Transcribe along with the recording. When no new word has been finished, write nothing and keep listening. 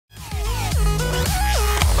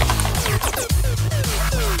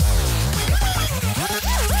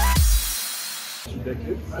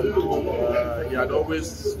always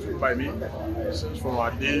stood by me since from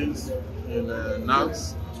our days in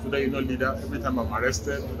NANS, student union leader. Every time I'm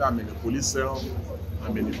arrested, whether I'm in a police cell,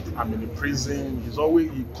 I'm in a prison,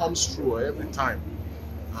 he comes through every time.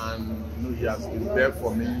 And you know, he has been there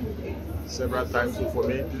for me several times. So for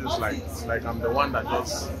me, this is like I'm the one that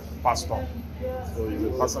just passed on. So it's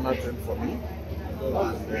a personal thing for me.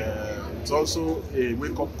 And it's also a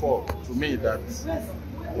wake-up call to me that,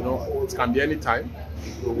 you know, it can be any time.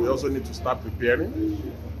 So we also need to start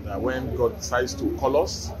preparing that when God decides to call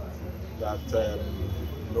us, that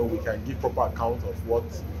you know, we can give proper account of what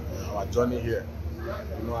our journey here.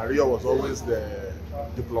 You know, Ariyo was always the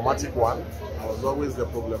diplomatic one. I was always the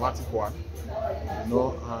problematic one. You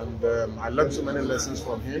know, and I learned so many lessons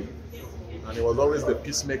from him. And he was always the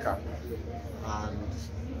peacemaker. And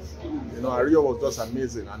you know, Ariyo was just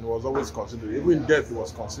amazing, and he was always considerate. Even in death, he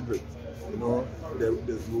was considerate. You know,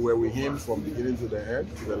 we were with him from beginning to the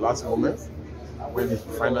end, to the last moment, when he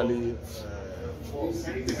finally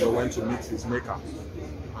went to meet his maker.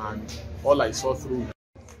 And all I saw through,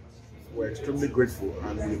 we're extremely grateful,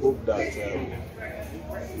 and we hope that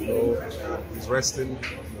you know, he's resting in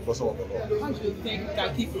the bosom of the Lord. How do you think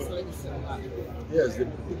that keep his legacy alive? Yes, the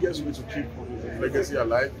biggest way to keep his legacy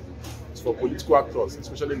alive is for political actors,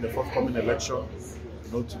 especially in the forthcoming election,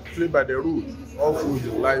 you know, to play by the rules all through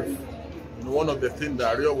his life. You know, one of the things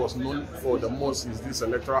that Ariyo was known for the most is this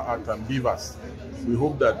electoral act and beavers. We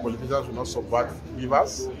hope that politicians will not subvert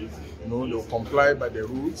beavers. You know, they will comply by the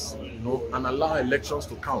rules, you know, and allow elections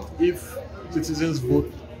to count. If citizens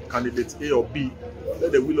vote candidates A or B,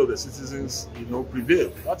 let the will of the citizens, you know,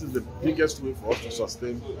 prevail. That is the biggest way for us to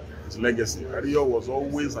sustain his legacy. Ariyo was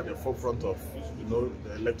always at the forefront of, you know,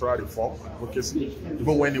 the electoral reform advocacy.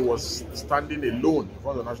 Even when he was standing alone in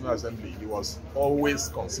front of the National Assembly, he was always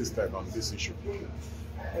consistent on this issue.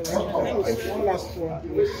 Thank you. One last one.